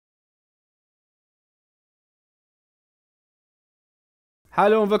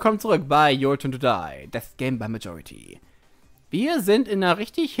Hallo und willkommen zurück bei Your Turn to Die, das Game by Majority. Wir sind in einer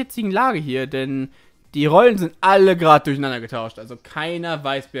richtig hitzigen Lage hier, denn die Rollen sind alle gerade durcheinander getauscht. Also keiner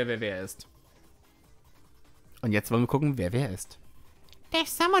weiß, wer ist. Und jetzt wollen wir gucken, wer ist. There's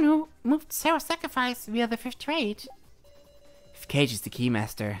someone who moved Sarah's sacrifice via the fifth trade. If Cage is the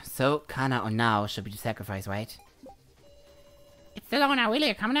keymaster, so Kana or Now should be the sacrifice, right? It's still on our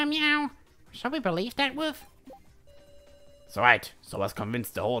Willie coming out, meow. Shall we believe that, Wolf? So right, so I was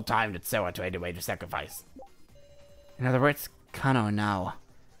convinced the whole time that Sarah traded away the sacrifice. In other words, Kana or Now.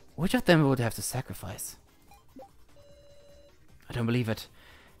 Which of them would have to sacrifice? I don't believe it.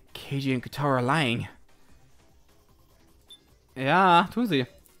 Keiji and Katara are lying. Ja, tun sie.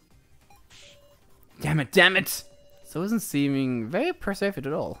 Damn it! So isn't seeming very persuasive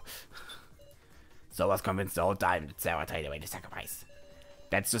at all. So I was convinced the whole time that Sarah traded away the sacrifice.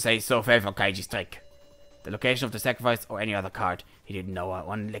 That's to say, so fair for Kaiji's trick. The location of the sacrifice or any other card, he didn't know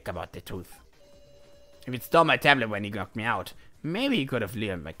one lick about the truth. If he'd stole my tablet when he knocked me out, maybe he could have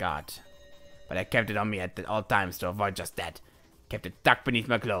learned my guard. But I kept it on me at all times to avoid just that. Kept it tucked beneath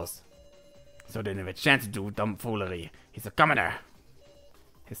my clothes. So didn't have a chance to do dumb foolery. He's a commoner.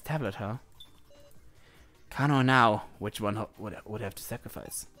 His tablet, huh? Kana or Now, which one would have to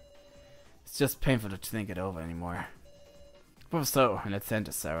sacrifice? It's just painful to think it over anymore. But so, let's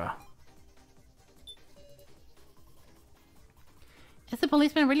enter Sarah. Is the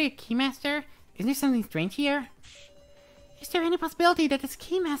policeman really a keymaster? Isn't there something strange here? Is there any possibility that this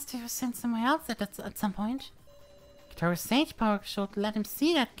keymaster was sent somewhere else at some point? Katara's sage power should let him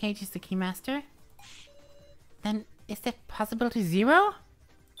see that Cage is the keymaster. Then, is that possibility zero?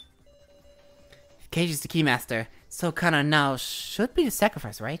 If Cage is the keymaster, so Kana or Now should be the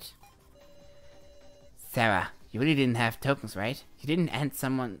sacrifice, right? Sarah, you really didn't have tokens, right? You didn't add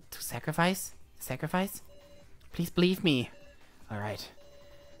someone to sacrifice? Sacrifice? Please believe me. Alright.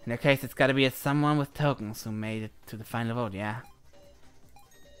 In that case, it's gotta be someone with tokens who made it to the final vote, yeah?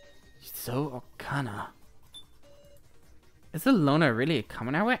 So or Kana? Is the loner really a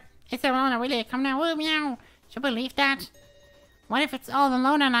commoner? Is the loner really a commoner? Wolf, meow. Should we believe that? What if it's all the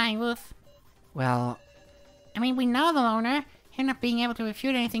loner lying, Wolf? Well, I mean, we know the loner. Him not being able to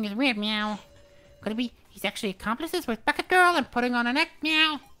refute anything is weird, meow. Could it be he's actually accomplices with Bucket Girl and putting on a neck,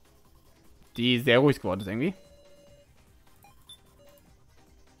 meow? Die sehr ruhig geworden ist irgendwie.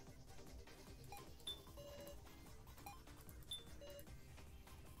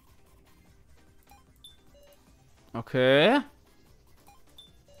 Okay.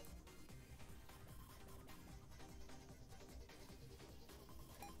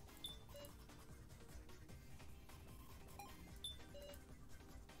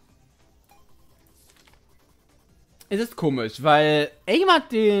 Es ist komisch, weil Aim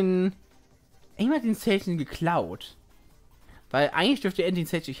hat den Sage geklaut. Weil eigentlich dürfte er den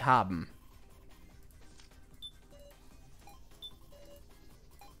Sage nicht haben.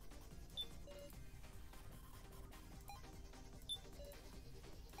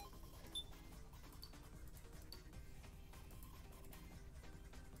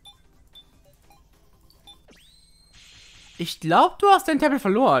 Ich glaube, du hast dein Tablet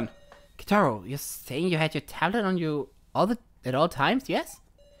verloren. Kitaro, you're saying you had your tablet on you at all times, yes?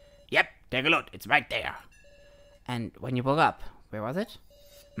 Yep, take a look, it's right there. And when you woke up, where was it?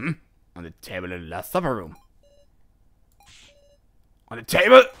 On the table in the last supper room. On the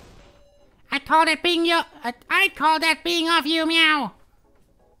table? I call that being off you, meow.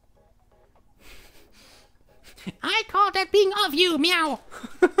 I call that being off you, meow.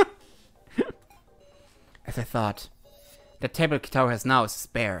 As I thought. The tablet Kitaro has now is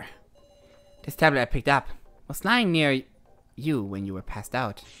spare. This tablet I picked up was lying near you when you were passed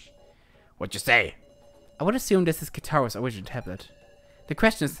out. What you say? I would assume this is Kitaro's original tablet. The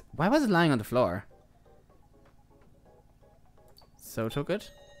question is, why was it lying on the floor? So took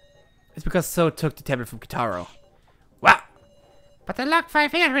it? It's because So took the tablet from Kitaro. What? But the lock 5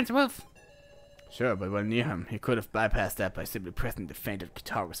 fingerprints, Wolf. Sure, but when near him, he could have bypassed that by simply pressing the fainted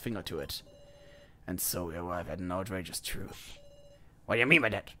Kitaro's finger to it. And so we arrive at an outrageous truth. What do you mean by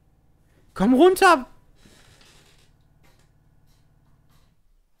that? Komm runter!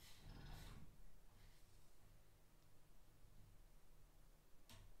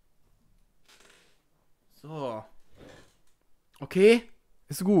 So. Okay,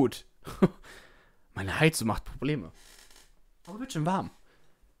 ist gut. Meine Heizung macht Probleme. Aber wird schon warm.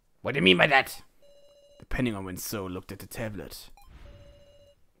 What do you mean by that? Depending on when So looked at the tablet,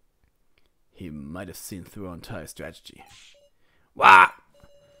 he might have seen through our entire strategy. What?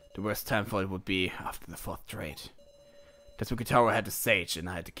 The worst time for it would be after the fourth trade. That's when Kitaro had the Sage and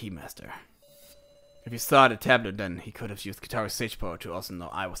I had the Keymaster. If he saw the tablet, then he could have used Kitaro's sage power to also know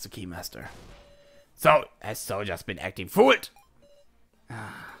I was the Keymaster. So, has Soul just been acting fooled?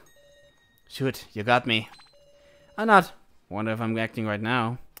 Shoot, you got me. Or not. Wonder if I'm acting right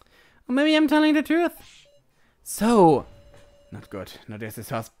now. Or maybe I'm telling the truth. So, not good. Now there's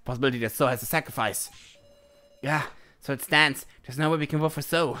this possibility that So has a sacrifice. Yeah, so it stands. There's no way we can vote for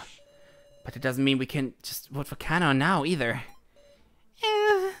So. But it doesn't mean we can just vote for Kana now either.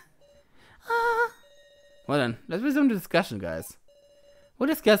 Well then, let's resume the discussion, guys. We'll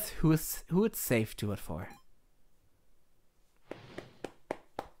discuss who it's safe to vote for.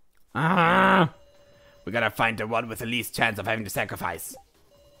 We gotta find the one with the least chance of having to sacrifice.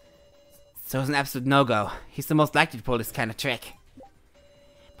 So's an absolute no-go. He's the most likely to pull this kind of trick.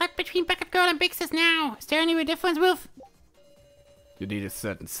 But between Bucket Girl and Big Sis now, is there any real difference, Wolf? You need a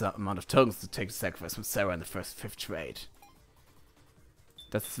certain amount of tokens to take the sacrifice from Sarah in the first 5th trade.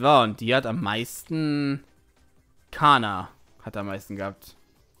 Das ist wahr, und die hat am meisten... Kana hat am meisten gehabt.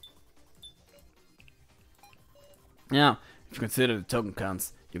 Yeah, if you consider the token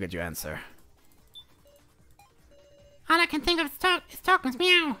counts, you get your answer. All I can think of is tokens,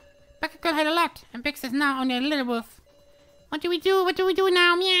 meow. Bucket Girl had a lot, and Big Sis now only a little, Wolf. What do we do? What do we do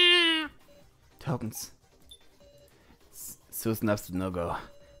now, meow? Tokens. Susan absolute no-go.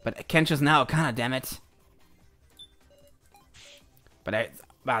 But I can't choose now, Kana, damn it.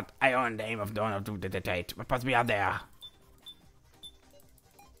 But I own the aim of Donald to the date. What possibly out there?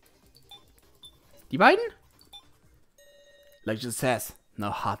 Die beiden? Like she says,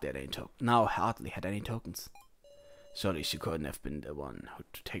 now hardly had any tokens. Surely she couldn't have been the one who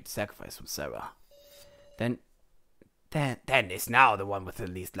to take the sacrifice from Sarah. Then is now the one with the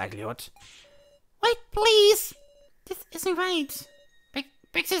least likelihood. Wait, please! This isn't right.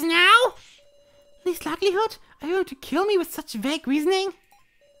 Big Sis now? Least likelihood? Are you going to kill me with such vague reasoning?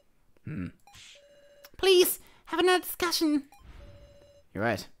 Please, have another discussion. You're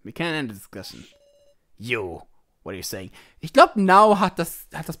right, we can end the discussion. You, what are you saying? Ich glaube, Now hat das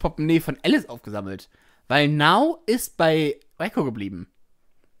Portemonnaie von Alice aufgesammelt. Weil Now ist bei Echo geblieben.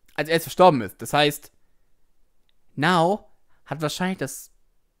 Als er jetzt verstorben ist. Das heißt, Now hat wahrscheinlich das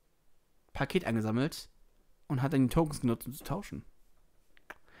Paket eingesammelt und hat dann die Tokens genutzt, um zu tauschen.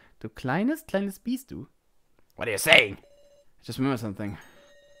 Du kleines Biest, du. What are you saying? I just remember something.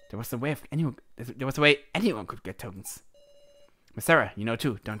 There was a way anyone could get tokens. Miss Sarah, you know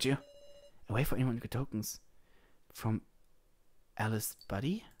too, don't you? A way for anyone to get tokens. From Alice's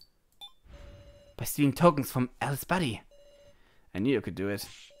body? By stealing tokens from Alice's body. I knew you could do it.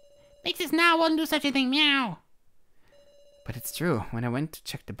 Big Sis now won't do such a thing, meow. But it's true. When I went to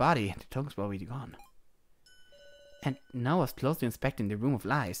check the body, the tokens were already gone. And Now was closely inspecting the room of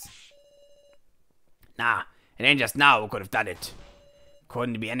lies. Nah, it ain't just Now who could have done it.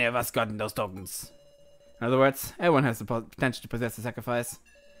 Couldn't be any of us gotten those tokens. In other words, everyone has the potential to possess the sacrifice.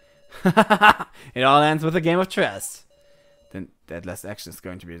 It all ends with a game of trust. Then that last action is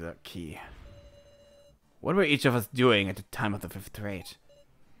going to be the key. What were each of us doing at the time of the 5th trade?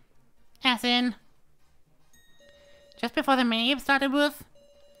 As in... just before the mayhem started, Wolf?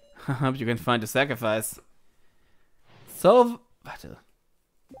 I hope you can find the sacrifice. So, warte.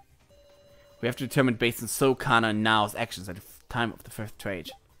 We have to determine based on So, Kana, and Now's actions at the time of the 5th trade.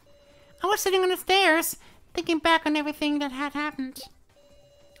 I was sitting on the stairs, thinking back on everything that had happened.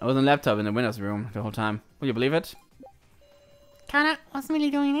 I was on laptop in the Windows room the whole time. Will you believe it? Kana wasn't really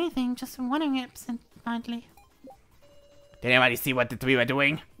doing anything, just wondering absent-mindedly. Did anybody see what the three were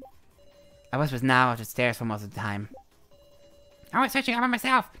doing? I was with Now at the stairs for most of the time. I was searching up by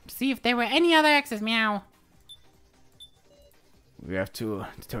myself to see if there were any other exes, meow. We have to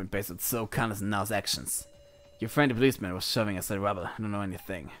determine based on So, Kana's, and Now's actions. Your friend the policeman was shoving us at rubble. I don't know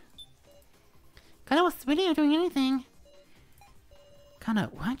anything. Kana was really not doing anything.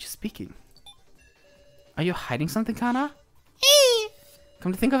 Kana, why aren't you speaking? Are you hiding something, Kana?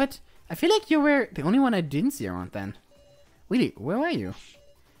 Come to think of it, I feel like you were the only one I didn't see around then. Really, where were you?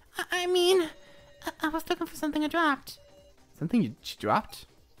 I mean, I was looking for something I dropped. Something she dropped?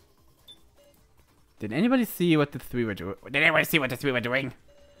 Did anybody see what the three were doing? Did anybody see what the three were doing?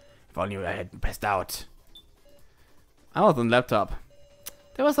 If only I hadn't passed out. I was on laptop.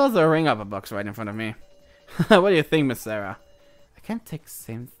 There was also a ring up a box right in front of me. What do you think, Miss Sarah? I can't take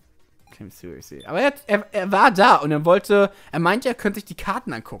same claim seriously. Aber er war da und er meinte, er könnte sich die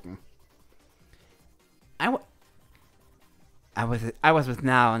Karten angucken. I was with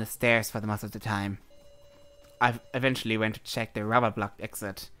Now on the stairs for the most of the time. I eventually went to check the rubber block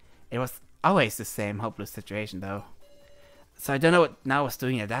exit. It was always the same hopeless situation, though. So I don't know what Now was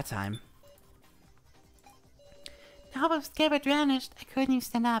doing at that time. Now I was scared I vanished. I couldn't even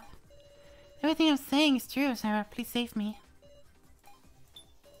stand up. Everything I'm saying is true, Sarah. Please save me.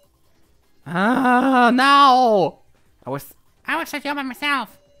 Ah, no! I was shut you up by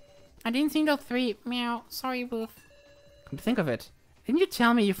myself. I didn't see those three. Meow. Sorry, Boof. Come to think of it, didn't you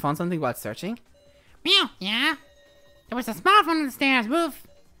tell me you found something while searching? Meow. Yeah? There was a smartphone on the stairs, Boof.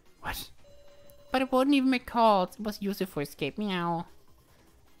 What? But it wouldn't even make calls. It was useful for escape. Meow.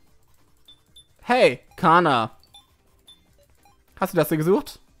 Hey, Kana. Hast du das hier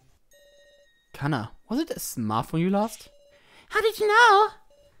gesucht? Kana, was it a smartphone you lost? How did you know?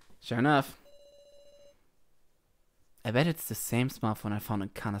 Sure enough. I bet it's the same smartphone I found in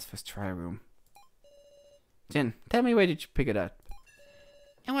Kana's first trial room. Jin, tell me where did you pick it up?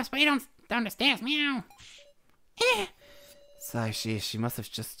 It was way down the stairs. Meow. Sorry, she must have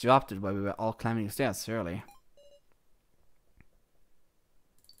just dropped it while we were all climbing the stairs, surely.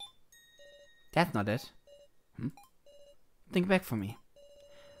 That's not it. Think back for me.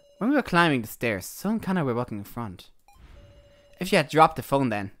 When we were climbing the stairs, so and Kana were walking in front. If you had dropped the phone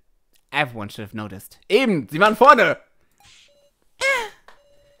then, everyone should have noticed. Eben, sie waren vorne!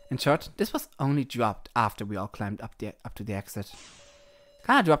 In short, this was only dropped after we all climbed up to the exit.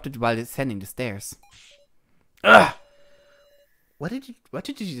 Kana dropped it while descending the stairs. Ugh! What did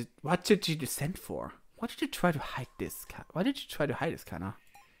you descend for? Why did you try to hide this? Why did you try to hide this, Kana?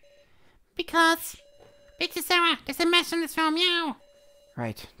 Because... Big Sarah, there's a mess in this room. Meow.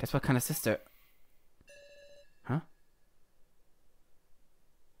 Right, that's what Kana's sister... Huh?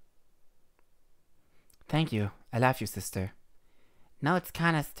 Thank you. I love you, sister. Now it's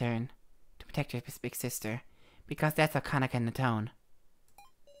Kana's turn to protect her big sister, because that's how Kana can atone.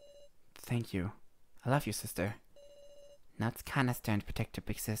 Thank you. I love you, sister. Now it's Kana's turn to protect her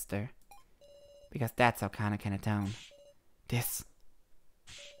big sister, because that's how Kana can atone. This.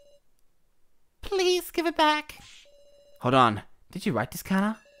 Please give it back. Hold on. Did you write this,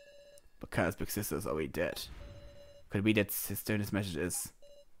 Kana? But Kana's big sister is already dead. Could it be that sister in this message is...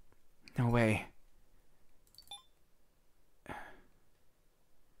 No way.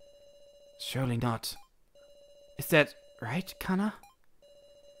 Surely not. Is that right, Kana?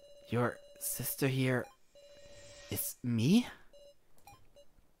 Your sister here is me?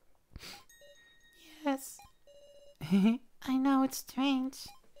 Yes. I know it's strange.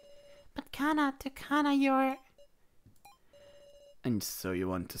 But Kana, to Kana, you're... And so you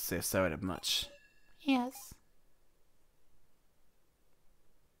want to save Sarah that much? Yes.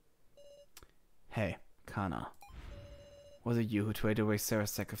 Hey, Kana. Was it you who traded away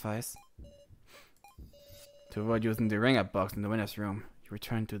Sarah's sacrifice? To avoid using the ring-up box in the winner's room, you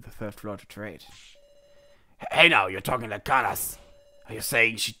returned to the 3rd floor to trade. Hey now, you're talking like Kanas. Are you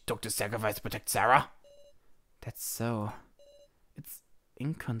saying she took the sacrifice to protect Sarah? That's so... It's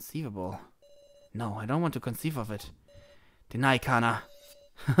inconceivable. No, I don't want to conceive of it. Deny, Kana.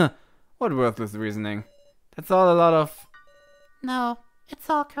 What worthless reasoning. That's all a lot of... No, it's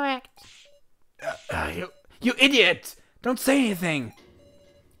all correct. You idiot! Don't say anything!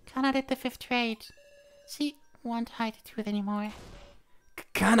 Kana did the 5th trade. She won't hide the truth anymore.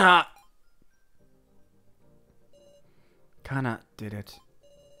 Kana! Kana did it.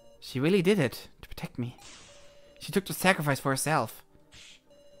 She really did it, to protect me. She took the sacrifice for herself.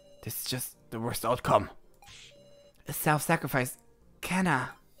 This is just the worst outcome. A self-sacrifice.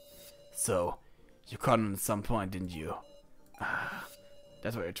 Kana. So, you caught him at some point, didn't you?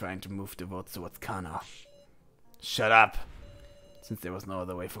 That's why you're trying to move the votes towards Kana. Shut up. Since there was no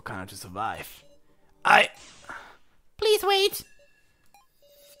other way for Kana to survive. Please wait!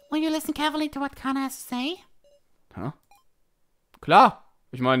 Will you listen carefully to what Kana has to say? Huh? Klar.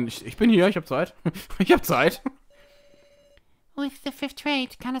 Ich meine, ich bin hier, ich hab Zeit. Ich hab Zeit. With the 5th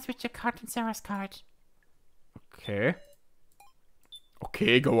trade, Kana switched your card and Sarah's card. Okay.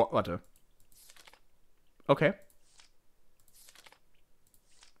 Okay, go on. Warte. Okay.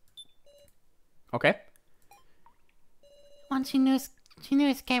 Okay. Once she knew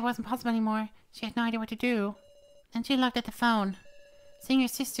escape wasn't possible anymore, she had no idea what to do. Then she looked at the phone. Seeing her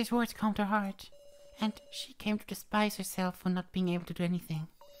sister's words calmed her heart, and she came to despise herself for not being able to do anything.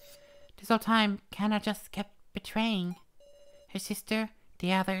 This whole time, Kana just kept betraying her sister,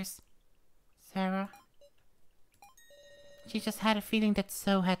 the others, Sarah. She just had a feeling that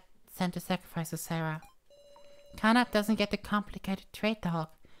So had sent a sacrifice to Sarah. Kana doesn't get the complicated trade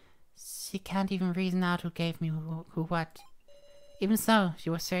talk. She can't even reason out who gave me who what. Even so, she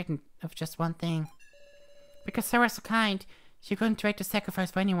was certain of just one thing. Because Sarah was so kind, she couldn't trade the sacrifice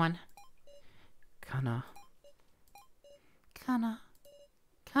for anyone. Kana.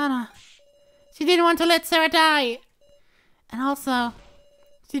 She didn't want to let Sarah die. And also,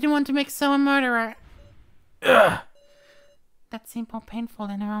 she didn't want to make So a murderer. Ugh. That seemed more painful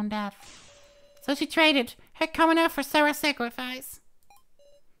than her own death. So she traded her commoner for Sarah's sacrifice.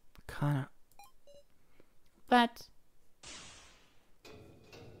 Kana. But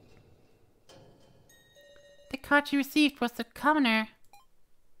the card she received was the commoner.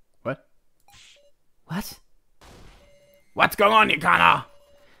 What? What? What's going on here, Connor?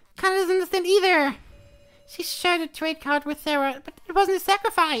 Kana doesn't understand either. She shared a trade card with Sarah, but it wasn't a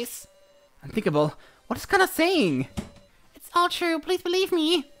sacrifice. Unthinkable. What is Kana saying? It's all true. Please believe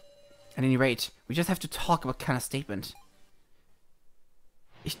me. At any rate, we just have to talk about Kanas statement.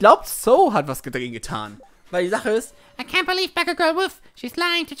 Ich glaube, So hat was dagegen getan. Weil die Sache ist, I can't believe Becca Girl Wolf. She's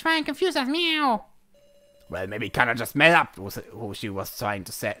lying to try and confuse us. Meow. Well, maybe Connor just made up who she was trying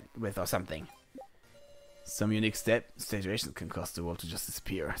to set with or something. some unique situations can cause the world to just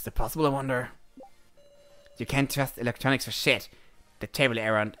disappear. Is that possible, I wonder? You can't trust electronics for shit. The table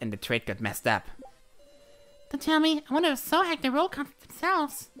error and the trade got messed up. Don't tell me. I wonder if So hacked the roll cards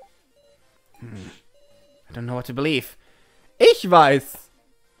themselves. I don't know what to believe. Ich weiß,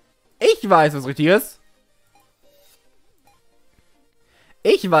 was richtig ist.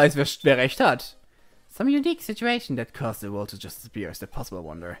 Ich weiß, wer recht hat. Some unique situation that caused the world to just disappear. Is that possible, I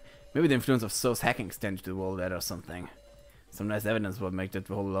wonder? Maybe the influence of So's hacking extended to the world that or something. Some nice evidence would make that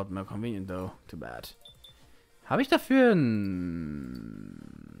a whole lot more convenient, though. Too bad. Habe ich dafür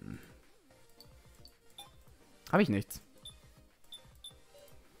Habe ich nichts.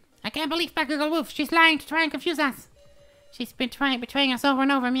 I can't believe Becca Girl Wolf. She's lying to try and confuse us. She's been betraying us over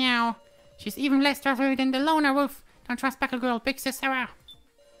and over. Meow. She's even less trustworthy than the loner wolf. Don't trust Becca Girl. Big sis Sarah.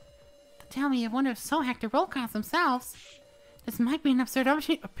 Tell me, I wonder if So hacked the roll cards themselves. This might be an absurd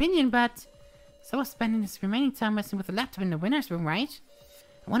opinion, but So was spending his remaining time messing with the laptop in the winner's room, right?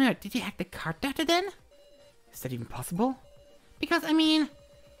 I wonder, did he hack the card data then? Is that even possible? Because, I mean,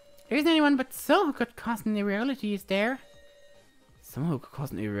 there isn't anyone but So who could cause an irregularity, is there? Someone who could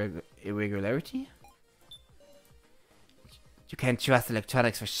cause an irregularity? You can't trust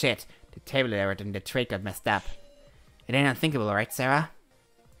electronics for shit. The table error and the trade got messed up. It ain't unthinkable, right, Sarah?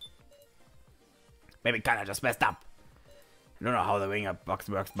 Maybe Connor just messed up. I don't know how the ringer box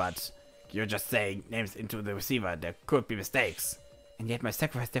works, but you're just saying names into the receiver. There could be mistakes. And yet my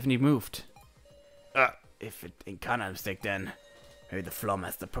sacrifice definitely moved. If it ain't Connor's mistake, then maybe the Floor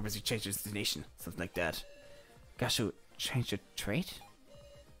Master purposely changed its destination. Something like that. Gashu changed the trade?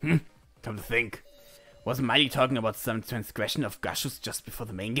 Come to think. Wasn't Mighty talking about some transgression of Gashu's just before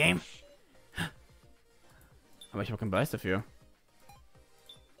the main game? Aber ich habe keinen Beweis dafür.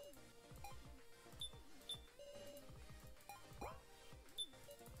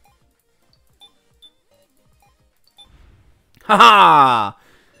 Haha!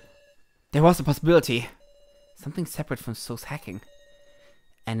 There was a possibility. Something separate from So's hacking.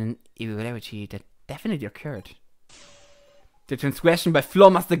 And an irregularity that definitely occurred. The transgression by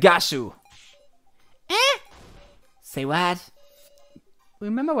Floor Master Gashu! Say what?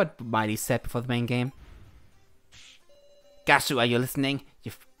 Remember what Miley said before the main game? Gashu, are you listening?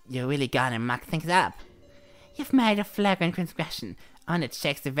 You've really gone and mucked things up. You've made a flagrant transgression, and it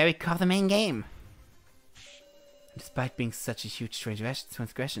checks the very core of the main game. Despite being such a huge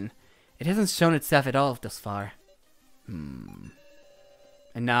transgression, it hasn't shown itself at all thus far. And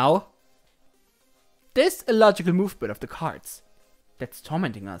now? This illogical movement of the cards that's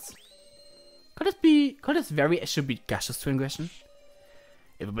tormenting us. Could it should be Gashu's transgression?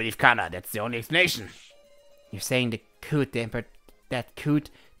 If you believe Connor, that's the only explanation. You're saying the could tamper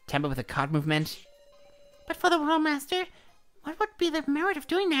with the card movement? But for the World Master, what would be the merit of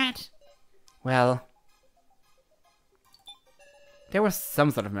doing that? Well, there was some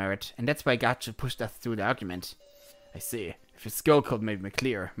sort of merit, and that's why Gashu pushed us through the argument. I see. If his skill code made me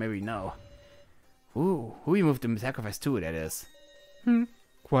clear, maybe we know. Ooh, who he moved the sacrifice to, that is.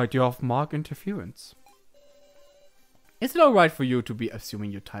 Quite the off-mark interference. Is it alright for you to be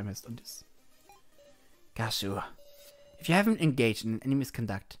assuming your time has done this? Gashu, if you haven't engaged in any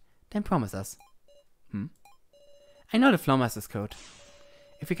misconduct, then promise us. I know the Floor Master's code.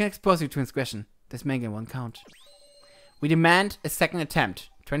 If we can expose you to transgression, this main game won't count. We demand a second attempt,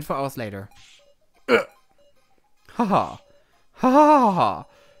 24 hours later. Haha. Ha.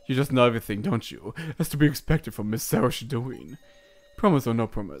 You just know everything, don't you? As to be expected from Miss Sarah Shadoween. Promise or no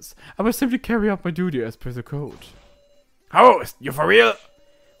promise, I will simply carry out my duty as per the code. Oh, you for real?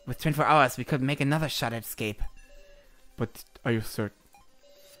 With 24 hours, we could make another shot at escape. But are you certain?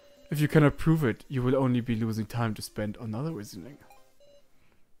 If you cannot prove it, you will only be losing time to spend on other reasoning.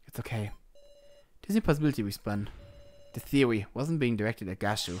 It's okay. There's a possibility we spun. The theory wasn't being directed at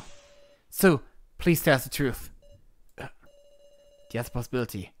Gashu. So, please tell us the truth. The other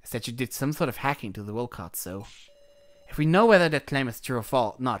possibility is that you did some sort of hacking to the roll cards, so... If we know whether that claim is true or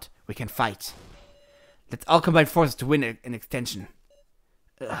false, not, we can fight. Let's all combine forces to win an extension.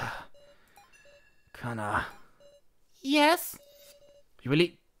 Ugh. Kana, Yes? you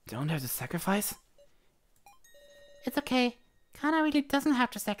really don't have to sacrifice? It's okay. Kana really doesn't have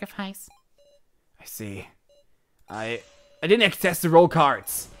to sacrifice. I see. I didn't access the roll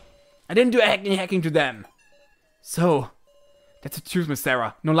cards. I didn't do any hacking to them. So, that's the truth, Miss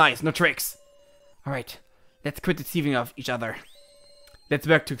Sarah. No lies, no tricks. Alright, let's quit deceiving of each other. Let's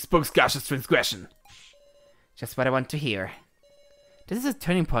work to expose Gash's transgression. Just what I want to hear. This is a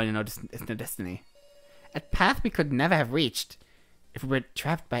turning point in our destiny. A path we could never have reached if we were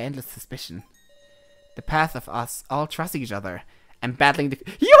trapped by endless suspicion. The path of us all trusting each other and battling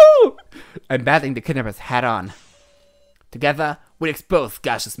the kidnappers head on. Together, we'll expose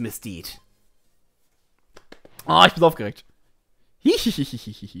Gash's misdeed. Oh, ich bin aufgeregt.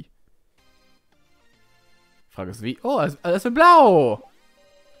 Hihihihihihi. Frage ist wie. Oh, es wird blau.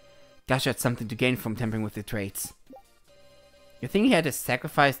 Gash had something to gain from tampering with the traits. You think he had to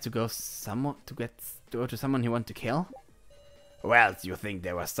sacrifice to go to someone he wanted to kill? Or else you think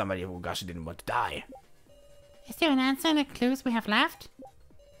there was somebody who Gash didn't want to die? Is there an answer in the clues we have left?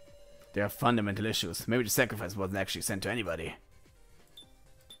 There are fundamental issues. Maybe the sacrifice wasn't actually sent to anybody.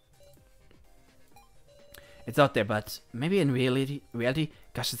 It's out there, but maybe in reality,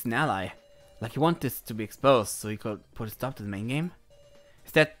 Gash is an ally. Like he wanted this to be exposed so he could put a stop to the main game?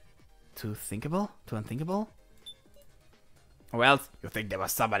 Is that too thinkable? Too unthinkable? Or else you think there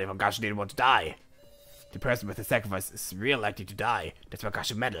was somebody who Gash didn't want to die? The person with the sacrifice is real likely to die. That's why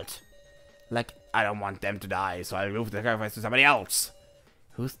Gash meddled. Like, I don't want them to die, so I'll move the sacrifice to somebody else.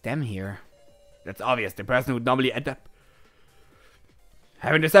 who's them here? That's obvious. The person who would normally end up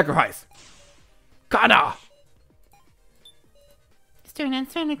having the sacrifice. Kana! Is there an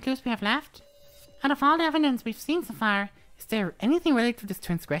answer in the clues we have left? Out of all the evidence we've seen so far, Is there anything related to this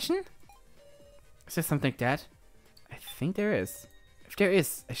transgression? Is there something like that? I think there is. If there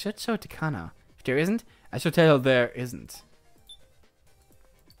is, I should show it to Kana. If there isn't, I should tell her there isn't.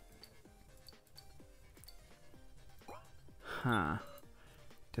 Huh.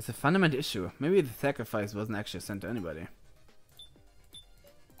 There's a fundamental issue. Maybe the sacrifice wasn't actually sent to anybody.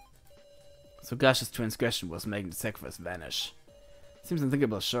 So Gash's transgression was making the sacrifice vanish. Seems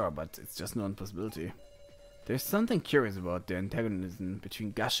unthinkable, sure, but it's just no possibility. There's something curious about the antagonism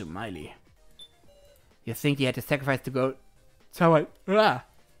between Gash and Miley. you think he had to sacrifice to go... Entschuldigung.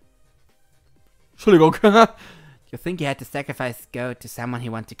 Entschuldigung. You think he had to sacrifice go to someone he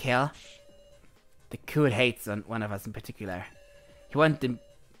wanted to kill? The Coot hates on one of us in particular. He wanted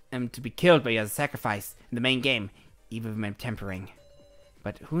him to be killed by his sacrifice in the main game, even when tempering.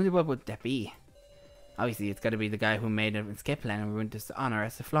 But who in the world would that be? Obviously, it's gotta be the guy who made an escape plan and ruined his honor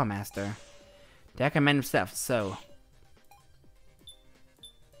as the Floor Master. The Hacker Man himself, so...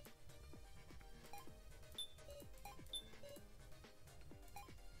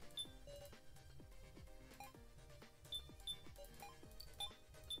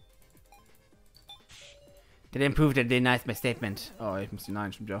 Did it prove that they denied my statement? Oh, ich muss die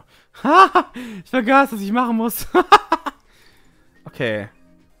Nein, stimmt ja. Ha! Ich vergaß, was ich machen muss. Okay.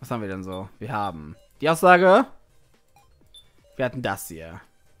 Was haben wir denn so? Wir haben die Aussage. Wir hatten das hier.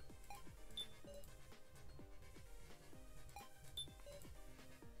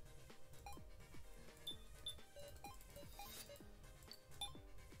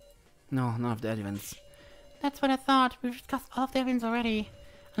 No, none of the evidence. that's what I thought. We've discussed all of the evidence already.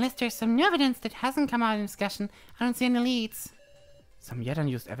 Unless there's some new evidence that hasn't come out in discussion, I don't see any leads. Some yet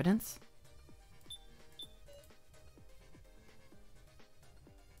unused evidence?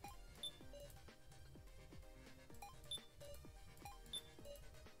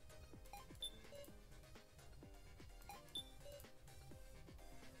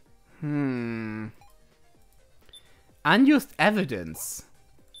 Unused evidence.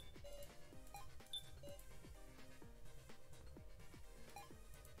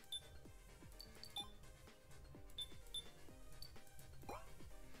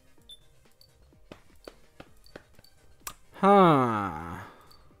 Huh.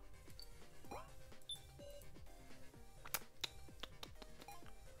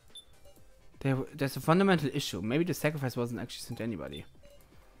 There's a fundamental issue. Maybe the sacrifice wasn't actually sent to anybody.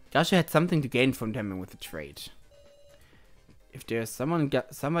 Gasha had something to gain from tampering with the trade. If there's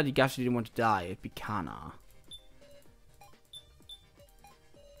somebody Gasha didn't want to die, it'd be Kana.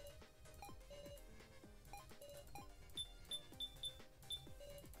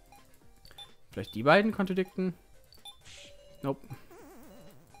 Vielleicht die beiden kontradikten? Nope.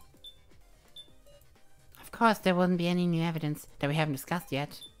 Of course, there wouldn't be any new evidence that we haven't discussed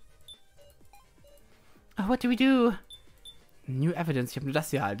yet. Oh, what do we do? New Evidence, ich habe nur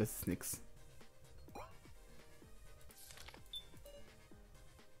das hier halt, das ist nix.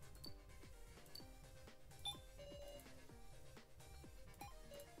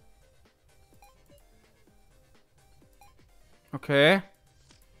 Okay.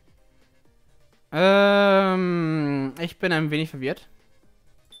 Ich bin ein wenig verwirrt.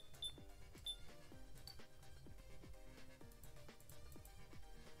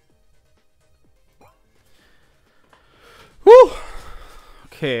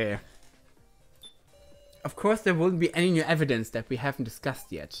 Okay. Of course there won't be any new evidence that we haven't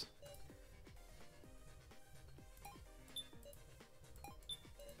discussed yet.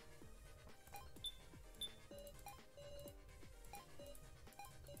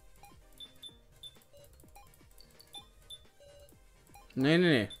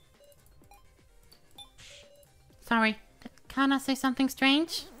 Nee. Sorry, can I say something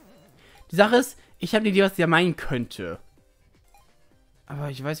strange? Die Sache ist, ich habe eine Idee, was der meinen könnte. Aber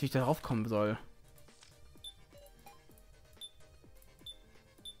ich weiß, wie ich darauf kommen soll.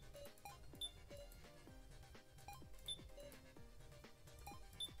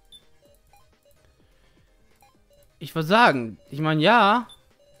 Ich würde sagen, ich meine, ja.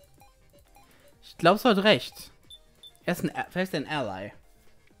 Ich glaube, es hat recht. Er ist vielleicht ein Ally.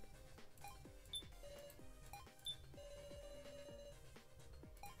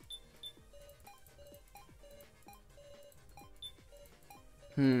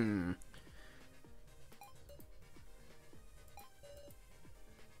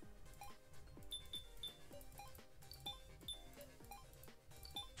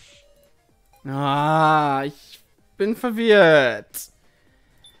 Ich bin verwirrt.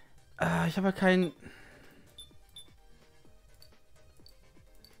 Ich habe keinen...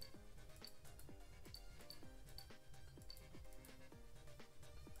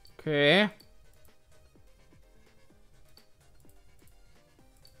 Okay.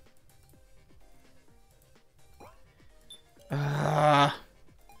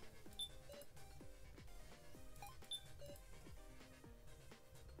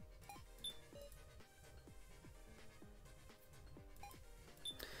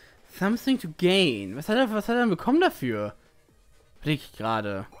 Something to gain. Was hat er denn bekommen dafür? Blick ich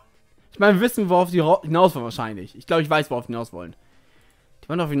gerade. Ich meine, wir wissen, worauf die hinaus wollen wahrscheinlich. Ich glaube, ich weiß, worauf die hinaus wollen. Die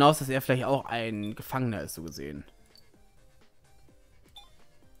wollen darauf hinaus, dass er vielleicht auch ein Gefangener ist, so gesehen.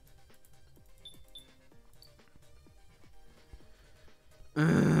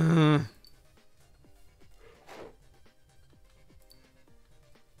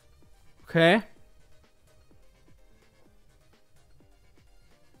 Okay.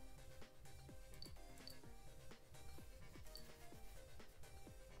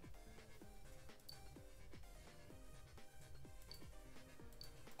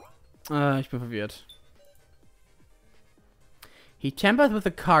 Ich bin verwirrt. He tampered with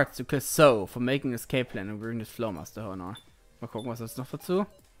the cards to kill So for making an escape plan and ruined his Flowmaster honor. Mal gucken, was ist noch dazu.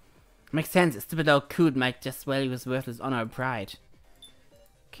 Makes sense. A stupid old coot might just well use worthless honor and pride.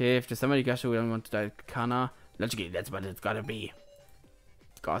 Okay, if there's somebody Gasho we don't want to die Kana. Logically, that's what it's gotta be.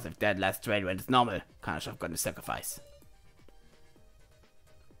 Because if that last trade went as normal, Kana should have gotten a sacrifice.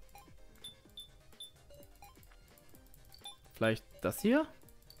 Vielleicht das hier?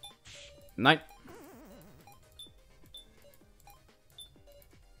 Nein.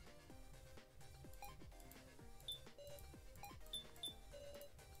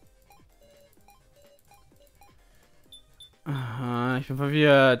 Aha, ich bin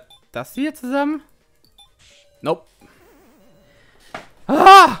verwirrt. Das hier zusammen? Nope.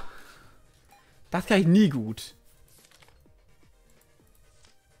 Ah! Das kann ich nie gut.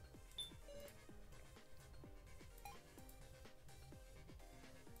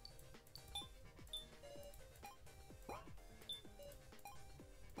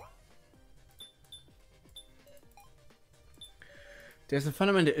 There's a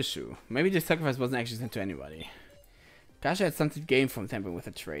fundamental issue. Maybe the sacrifice wasn't actually sent to anybody. Gasha had something to gain from tampering with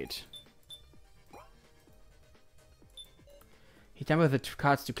a trade. He tampered with the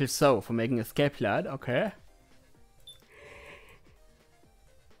cards to kill So for making a escape plan. Okay.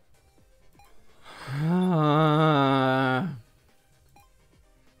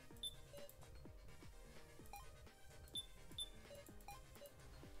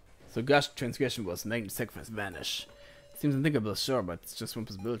 So Gash's transgression was making the sacrifice vanish. Seems unthinkable, sure, but it's just one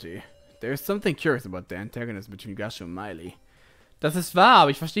possibility. There is something curious about the antagonist between Gashu und Miley. Das ist wahr, aber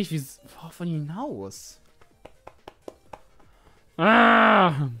ich verstehe nicht, wie es von hinaus.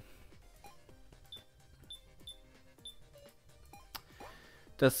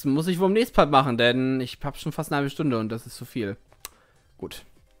 Das muss ich wohl im nächsten Part machen, denn ich habe schon fast eine halbe Stunde und das ist zu viel. Gut.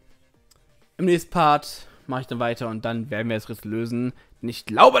 Im nächsten Part mache ich dann weiter und dann werden wir das Rätsel lösen. Denn ich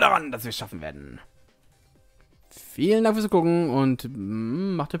glaube daran, dass wir es schaffen werden. Vielen Dank fürs Gucken und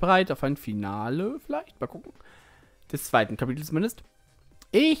macht ihr bereit auf ein Finale vielleicht? Mal gucken. Des zweiten Kapitels zumindest.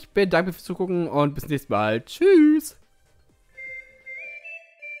 Ich bedanke mich fürs Zugucken und bis zum nächsten Mal. Tschüss!